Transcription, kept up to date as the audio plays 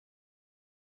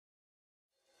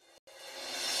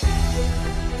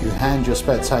You hand your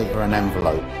spectator an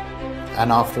envelope,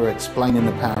 and after explaining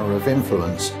the power of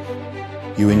influence,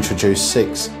 you introduce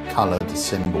 6 coloured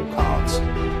symbol cards.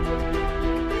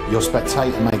 Your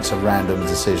spectator makes a random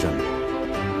decision,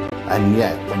 and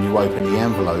yet when you open the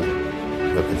envelope,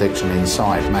 the prediction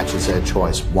inside matches their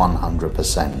choice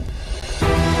 100%.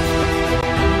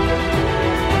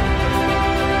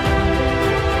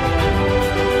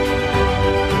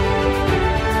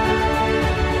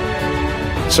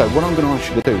 So what I'm going to ask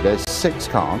you to do, there's 6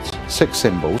 cards, 6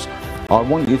 symbols. I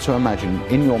want you to imagine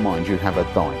in your mind you have a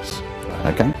dice,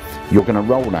 okay? You're going to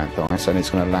roll that dice and it's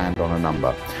going to land on a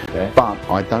number. Okay. But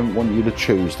I don't want you to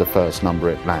choose the first number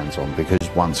it lands on, because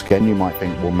once again you might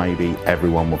think, well, maybe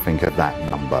everyone will think of that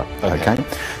number, okay?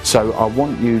 So I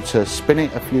want you to spin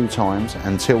it a few times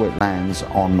until it lands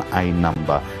on a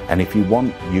number. And if you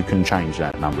want, you can change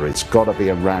that number. It's got to be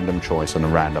a random choice and a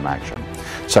random action.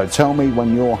 So tell me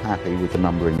when you're happy with the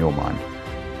number in your mind.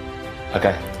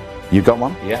 Okay. You got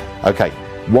one? Yeah. Okay.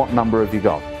 What number have you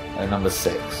got? Number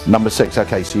 6. Number 6,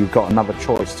 okay, so you've got another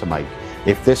choice to make.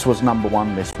 If this was number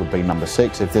 1, this would be number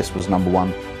 6. If this was number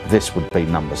 1, this would be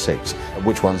number 6.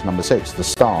 Which one's number 6? The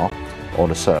star or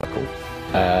the circle?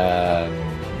 The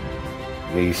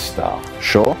star.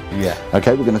 Sure? Yeah.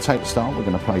 Okay, we're going to take the star, we're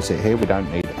going to place it here. We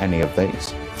don't need any of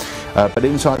these. But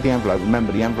inside the envelope,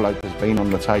 remember the envelope has been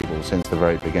on the table since the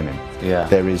very beginning. Yeah.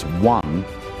 There is 1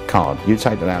 card. You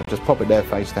take that out, just pop it there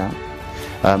face down.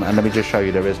 And let me just show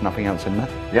you there is nothing else in there.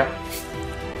 Yep.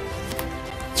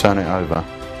 Turn it over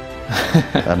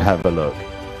and have a look.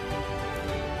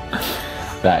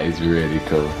 That is really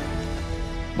cool.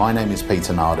 My name is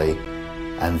Peter Nardi,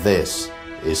 and this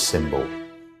is Symbol.